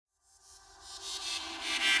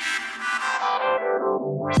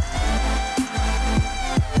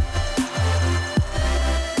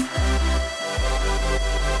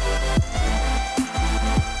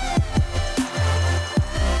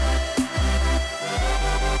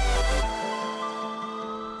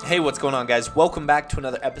Hey, what's going on, guys? Welcome back to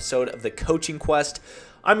another episode of The Coaching Quest.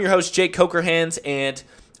 I'm your host, Jake Cokerhands, and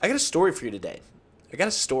I got a story for you today. I got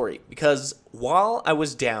a story because while I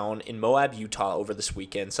was down in Moab, Utah over this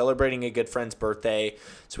weekend celebrating a good friend's birthday,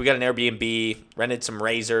 so we got an Airbnb, rented some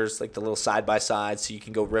razors, like the little side-by-side, so you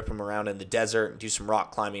can go rip them around in the desert and do some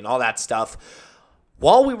rock climbing, all that stuff.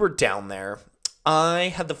 While we were down there,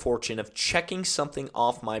 I had the fortune of checking something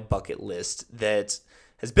off my bucket list that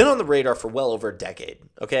has been on the radar for well over a decade.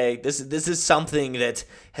 Okay, this is something that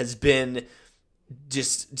has been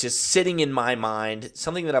just sitting in my mind,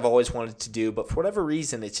 something that I've always wanted to do, but for whatever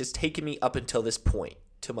reason, it's just taken me up until this point,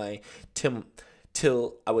 till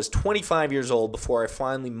I was 25 years old before I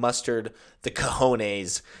finally mustered the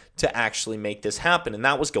cojones to actually make this happen, and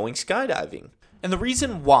that was going skydiving. And the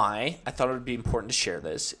reason why I thought it would be important to share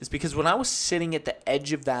this is because when I was sitting at the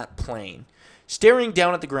edge of that plane, staring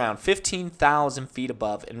down at the ground 15,000 feet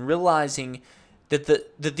above and realizing that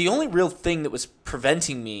the only real thing that was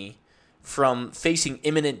preventing me from facing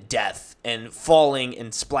imminent death and falling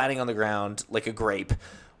and splatting on the ground like a grape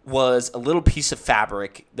was a little piece of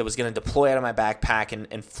fabric that was going to deploy out of my backpack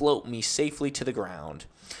and float me safely to the ground.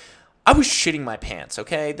 I was shitting my pants,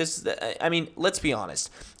 okay? Let's be honest.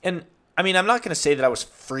 And I'm not going to say that I was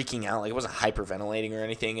freaking out, like I wasn't hyperventilating or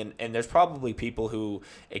anything, and there's probably people who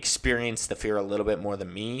experience the fear a little bit more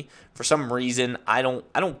than me. For some reason, I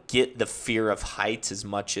don't get the fear of heights as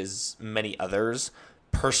much as many others.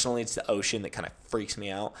 Personally, it's the ocean that kind of freaks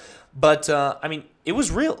me out. But, it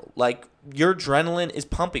was real. Like, your adrenaline is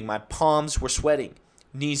pumping. My palms were sweating.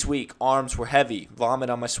 Knees weak. Arms were heavy.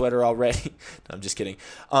 Vomit on my sweater already. No, I'm just kidding.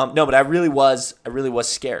 But I really was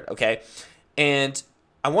scared, okay? And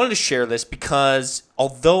I wanted to share this because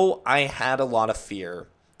although I had a lot of fear,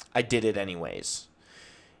 I did it anyways.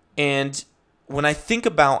 And when I think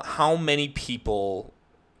about how many people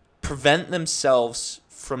prevent themselves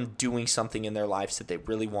from doing something in their lives that they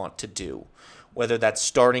really want to do, whether that's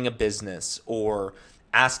starting a business or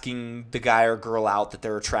asking the guy or girl out that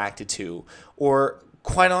they're attracted to, or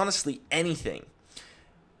quite honestly, anything.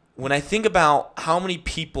 When I think about how many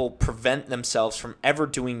people prevent themselves from ever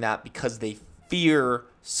doing that because they fear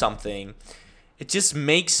something, it just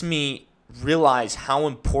makes me realize how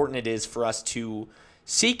important it is for us to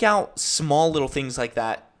seek out small little things like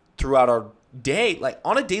that throughout our day, like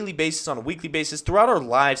on a daily basis, on a weekly basis, throughout our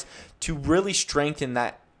lives, to really strengthen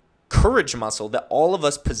that courage muscle that all of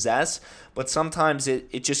us possess, but sometimes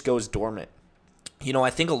it just goes dormant. I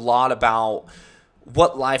think a lot about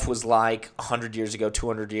what life was like 100 years ago,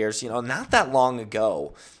 200 years, not that long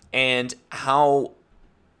ago, and how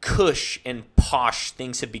cush and posh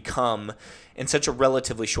things have become in such a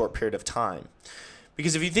relatively short period of time.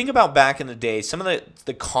 Because if you think about back in the day, some of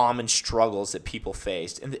the common struggles that people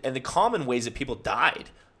faced and the common ways that people died,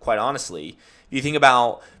 quite honestly, you think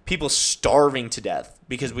about people starving to death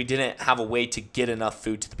because we didn't have a way to get enough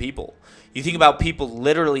food to the people. You think about people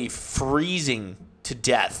literally freezing to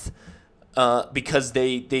death because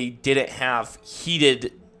they didn't have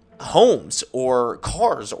heated homes or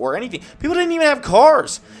cars or anything. People didn't even have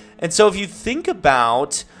cars. And so if you think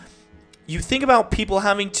about people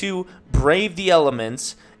having to brave the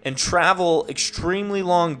elements and travel extremely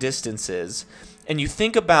long distances, and you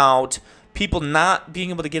think about people not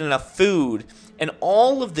being able to get enough food and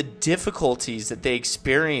all of the difficulties that they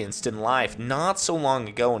experienced in life not so long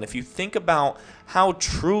ago, and if you think about how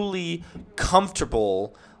truly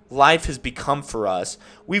comfortable life has become for us,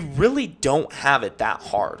 we really don't have it that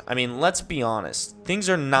hard. Let's be honest. Things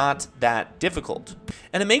are not that difficult.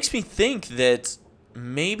 And it makes me think that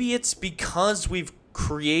maybe it's because we've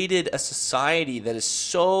created a society that is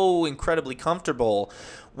so incredibly comfortable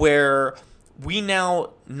where we now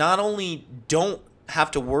not only don't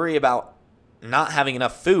have to worry about not having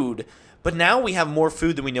enough food, but now we have more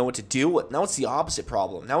food than we know what to do with. Now it's the opposite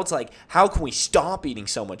problem. Now it's like, how can we stop eating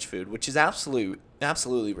so much food, which is absolutely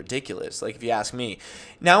ridiculous, like if you ask me.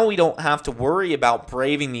 Now we don't have to worry about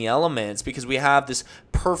braving the elements because we have this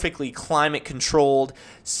perfectly climate-controlled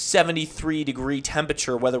 73-degree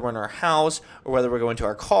temperature, whether we're in our house or whether we're going to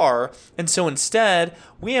our car. And so instead,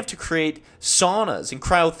 we have to create saunas and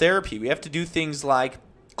cryotherapy. We have to do things like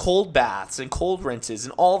cold baths and cold rinses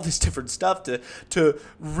and all this different stuff to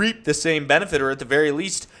reap the same benefit, or at the very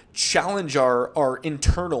least challenge our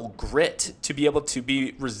internal grit to be able to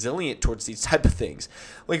be resilient towards these type of things.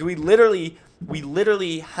 Like we literally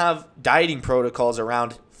have dieting protocols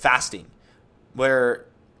around fasting where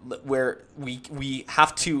we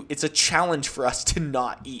have to, it's a challenge for us to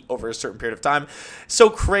not eat over a certain period of time. So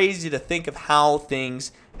crazy to think of how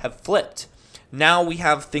things have flipped. Now we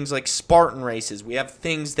have things like Spartan races. We have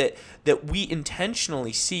things that we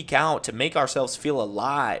intentionally seek out to make ourselves feel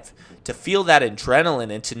alive, to feel that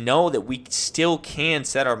adrenaline, and to know that we still can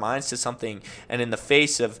set our minds to something, and in the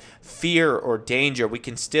face of fear or danger, we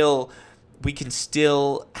can still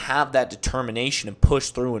have that determination and push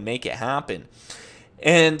through and make it happen.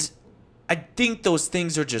 And I think those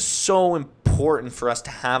things are just so important for us to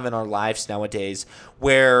have in our lives nowadays,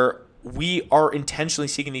 where we are intentionally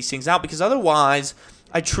seeking these things out, because otherwise,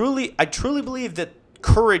 I truly believe that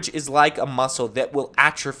courage is like a muscle that will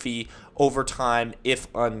atrophy over time if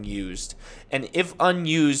unused. And if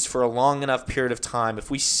unused for a long enough period of time, if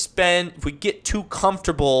we get too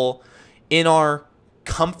comfortable in our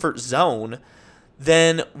comfort zone,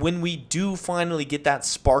 then when we do finally get that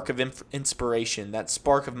spark of inspiration, that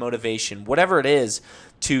spark of motivation, whatever it is,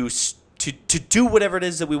 to do whatever it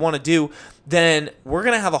is that we want to do, then we're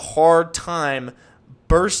going to have a hard time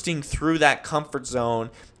bursting through that comfort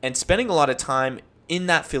zone and spending a lot of time in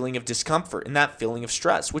that feeling of discomfort, in that feeling of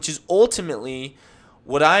stress, which is ultimately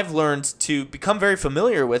what I've learned to become very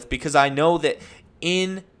familiar with, because I know that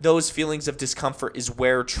in those feelings of discomfort is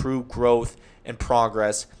where true growth and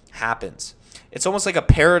progress happens. It's almost like a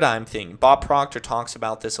paradigm thing. Bob Proctor talks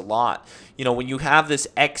about this a lot. When you have this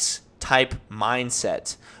X-type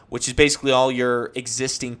mindset, which is basically all your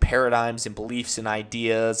existing paradigms and beliefs and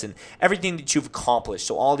ideas and everything that you've accomplished.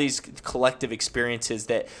 So all these collective experiences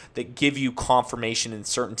that give you confirmation and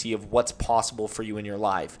certainty of what's possible for you in your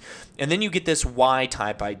life. And then you get this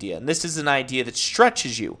Y-type idea. And this is an idea that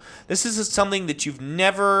stretches you. This is something that you've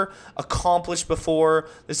never accomplished before.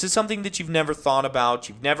 This is something that you've never thought about.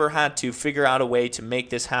 You've never had to figure out a way to make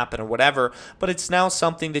this happen or whatever. But it's now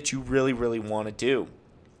something that you really, really want to do.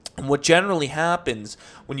 And what generally happens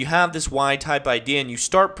when you have this Y-type idea and you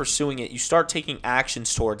start pursuing it, you start taking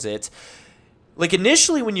actions towards it, like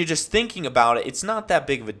initially when you're just thinking about it, it's not that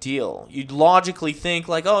big of a deal. You'd logically think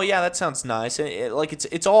like, oh yeah, that sounds nice.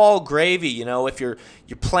 It's all gravy, if you're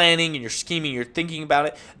planning and you're scheming, you're thinking about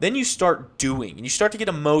it. Then you start doing, and you start to get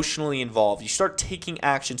emotionally involved. You start taking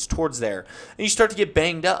actions towards there, and you start to get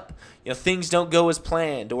banged up. Things don't go as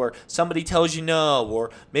planned, or somebody tells you no, or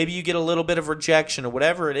maybe you get a little bit of rejection or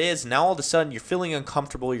whatever it is. Now all of a sudden you're feeling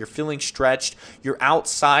uncomfortable, you're feeling stretched, you're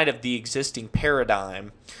outside of the existing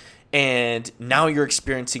paradigm, and now you're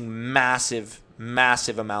experiencing massive,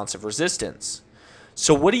 massive amounts of resistance.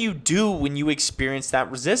 So what do you do when you experience that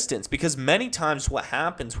resistance? Because many times what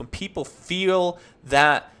happens when people feel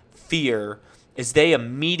that fear is they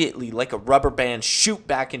immediately, like a rubber band, shoot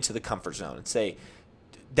back into the comfort zone and say,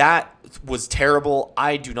 that was terrible.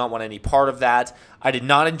 I do not want any part of that. I did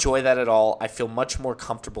not enjoy that at all. I feel much more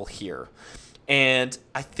comfortable here. And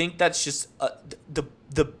I think that's just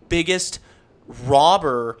the biggest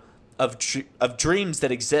robber of dreams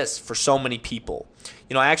that exists for so many people.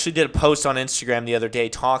 I actually did a post on Instagram the other day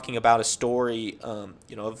talking about a story,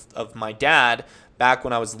 of my dad back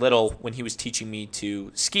when I was little, when he was teaching me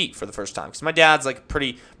to ski for the first time. Because my dad's like a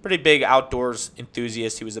pretty big outdoors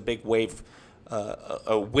enthusiast. He was a big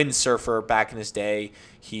a windsurfer back in his day.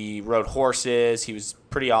 He rode horses. He was a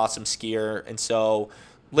pretty awesome skier. And so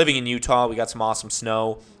living in Utah, we got some awesome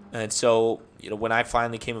snow. And so, when I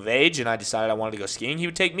finally came of age and I decided I wanted to go skiing, he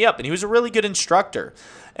would take me up. And he was a really good instructor.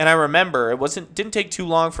 And I remember didn't take too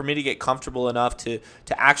long for me to get comfortable enough to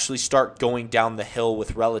actually start going down the hill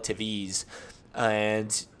with relative ease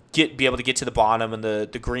and be able to get to the bottom and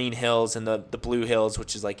the green hills and the blue hills,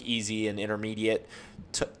 which is like easy and intermediate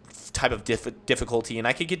type of difficulty. And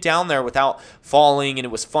I could get down there without falling, and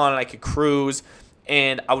it was fun, and I could cruise.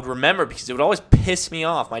 And I would remember, because it would always piss me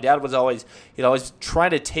off. My dad he'd always try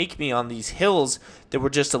to take me on these hills that were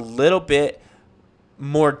just a little bit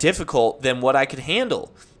more difficult than what I could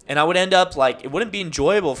handle. And I would end up it wouldn't be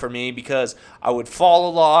enjoyable for me because I would fall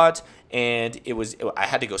a lot, and I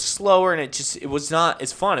had to go slower, and it was not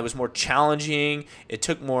as fun. It was more challenging. It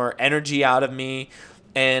took more energy out of me.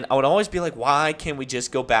 And I would always be like, why can't we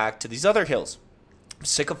just go back to these other hills? I'm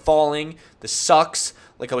sick of falling. This sucks.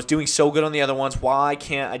 I was doing so good on the other ones. Why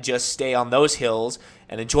can't I just stay on those hills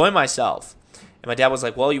and enjoy myself? And my dad was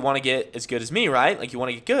like, well, you want to get as good as me, right? You want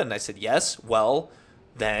to get good. And I said, yes. Well,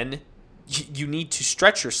 then you need to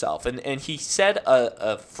stretch yourself. And he said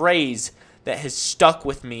a phrase that has stuck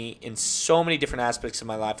with me in so many different aspects of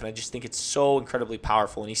my life. And I just think it's so incredibly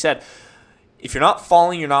powerful. And he said, if you're not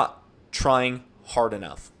falling, you're not trying hard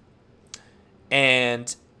enough.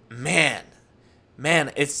 And man,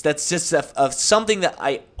 that's just something that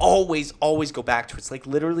I always go back to. It's like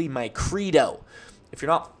literally my credo. If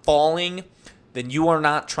you're not falling, then you are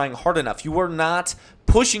not trying hard enough. You are not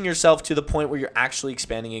pushing yourself to the point where you're actually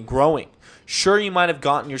expanding and growing. Sure, you might have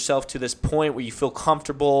gotten yourself to this point where you feel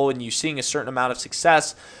comfortable and you're seeing a certain amount of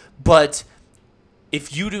success, but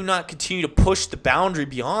if you do not continue to push the boundary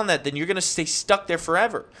beyond that, then you're going to stay stuck there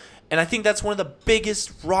forever. And I think that's one of the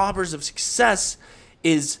biggest robbers of success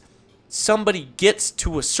is somebody gets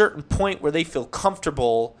to a certain point where they feel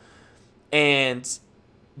comfortable and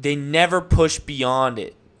they never push beyond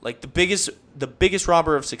it. Like the biggest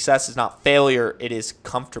robber of success is not failure, it is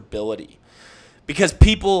comfortability. Because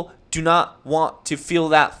people do not want to feel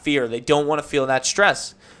that fear. They don't want to feel that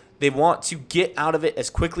stress. They want to get out of it as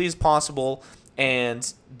quickly as possible,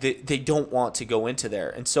 and they don't want to go into there.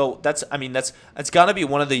 And so that's got to be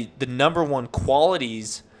one of the number one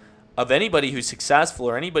qualities of anybody who's successful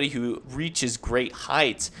or anybody who reaches great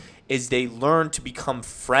heights is they learn to become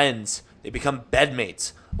friends. They become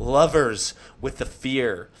bedmates, lovers with the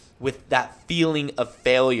fear, with that feeling of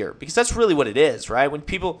failure. Because that's really what it is, right? When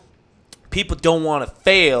people don't want to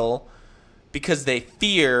fail because they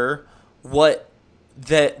fear what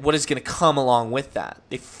is going to come along with that.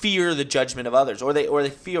 They fear the judgment of others, or they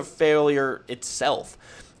fear failure itself.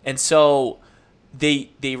 And so they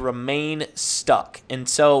remain stuck. And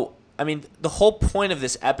so, the whole point of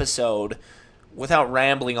this episode, without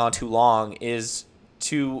rambling on too long, is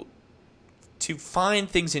to find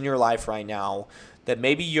things in your life right now that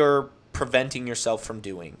maybe you're preventing yourself from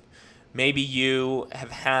doing. Maybe you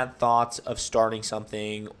have had thoughts of starting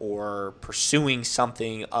something or pursuing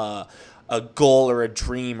something, a goal or a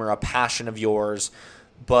dream or a passion of yours,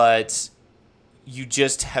 but you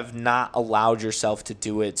just have not allowed yourself to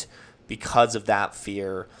do it because of that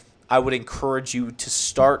fear. I would encourage you to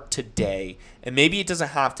start today. And maybe it doesn't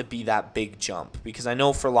have to be that big jump, because I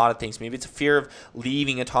know for a lot of things, maybe it's a fear of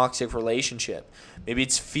leaving a toxic relationship. Maybe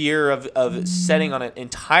it's fear of setting on an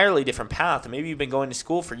entirely different path. And maybe you've been going to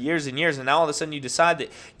school for years and years, and now all of a sudden you decide that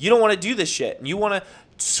you don't want to do this shit and you want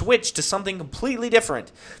to switch to something completely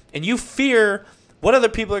different. And you fear what other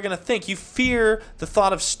people are going to think. You fear the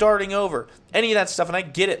thought of starting over, any of that stuff. And I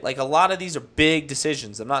get it. Like, a lot of these are big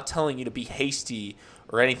decisions. I'm not telling you to be hasty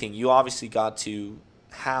or anything. You obviously got to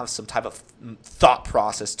have some type of thought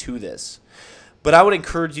process to this. But I would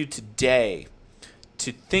encourage you today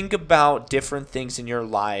to think about different things in your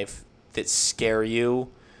life that scare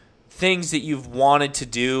you, things that you've wanted to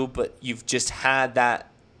do, but you've just had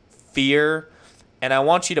that fear. And I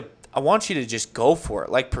want you to just go for it.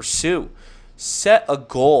 Like, pursue. Set a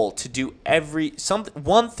goal to do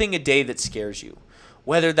one thing a day that scares you.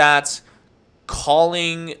 Whether that's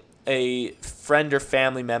calling a friend or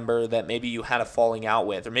family member that maybe you had a falling out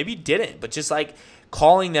with, or maybe you didn't, but just like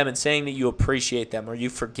calling them and saying that you appreciate them, or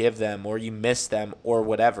you forgive them, or you miss them, or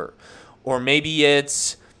whatever. Or maybe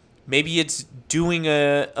it's doing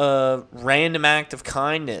a random act of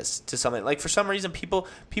kindness to somebody. Like, for some reason, people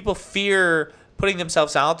fear putting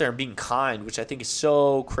themselves out there and being kind, which I think is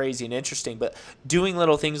so crazy and interesting. But doing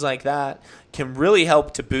little things like that can really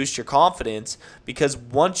help to boost your confidence, because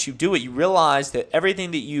once you do it, you realize that everything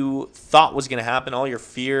that you thought was going to happen, all your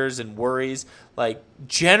fears and worries, like,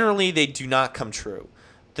 generally they do not come true.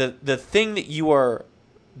 The thing that you are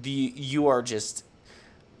just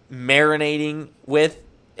marinating with,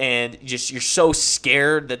 and just you're so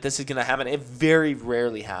scared that this is going to happen, it very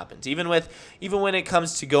rarely happens. Even when it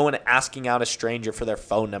comes to going and asking out a stranger for their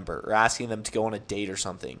phone number, or asking them to go on a date or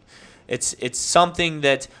something. It's something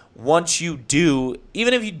that once you do,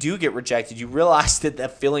 even if you do get rejected, you realize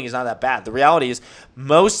that feeling is not that bad. The reality is,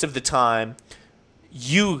 most of the time,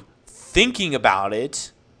 you thinking about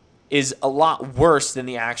it is a lot worse than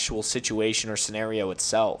the actual situation or scenario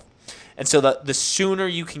itself. And so the sooner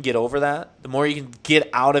you can get over that, the more you can get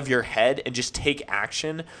out of your head and just take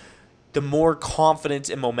action, the more confidence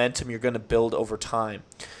and momentum you're going to build over time.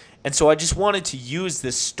 And so I just wanted to use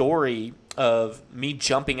this story of me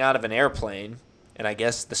jumping out of an airplane, and I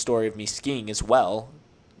guess the story of me skiing as well.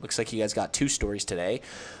 Looks like you guys got two stories today,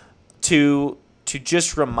 to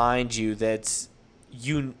just remind you that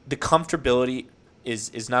the comfortability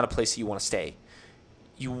is not a place that you want to stay.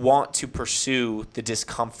 You want to pursue the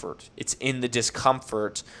discomfort. It's in the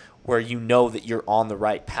discomfort where you know that you're on the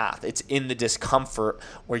right path. It's in the discomfort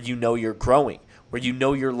where you know you're growing, where you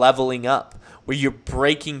know you're leveling up, where you're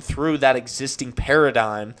breaking through that existing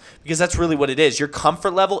paradigm, because that's really what it is. Your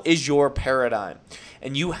comfort level is your paradigm,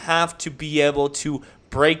 and you have to be able to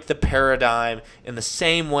break the paradigm in the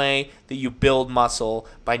same way that you build muscle,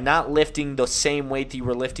 by not lifting the same weight that you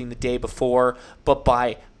were lifting the day before, but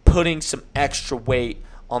by putting some extra weight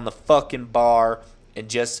on the fucking bar and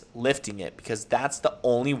just lifting it, because that's the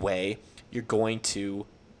only way you're going to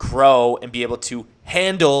grow and be able to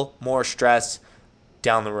handle more stress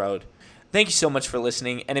down the road. Thank you so much for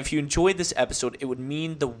listening. And if you enjoyed this episode, it would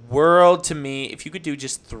mean the world to me if you could do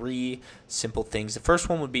just 3 simple things. The first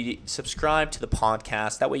one would be subscribe to the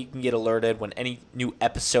podcast. That way you can get alerted when any new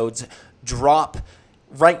episodes drop.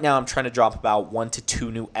 Right now, I'm trying to drop about 1 to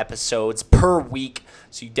 2 new episodes per week,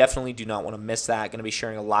 so you definitely do not want to miss that. I'm going to be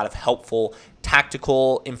sharing a lot of helpful,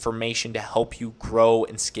 tactical information to help you grow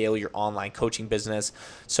and scale your online coaching business.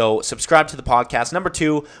 So subscribe to the podcast. Number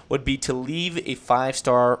 2 would be to leave a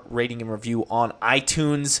 5-star rating and review on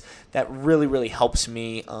iTunes. That really, really helps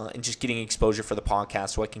me in just getting exposure for the podcast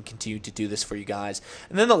so I can continue to do this for you guys.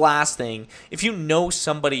 And then the last thing, if you know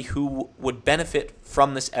somebody who would benefit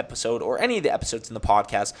from this episode or any of the episodes in the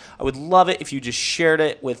podcast, I would love it if you just shared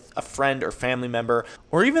it with a friend or family member,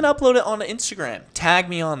 or even upload it on Instagram. Tag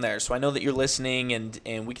me on there so I know that you're listening,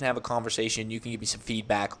 and we can have a conversation. You can give me some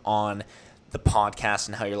feedback on the podcast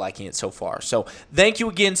and how you're liking it so far. So thank you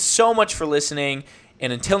again so much for listening.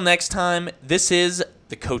 And until next time, this is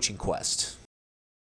The Coaching Quest.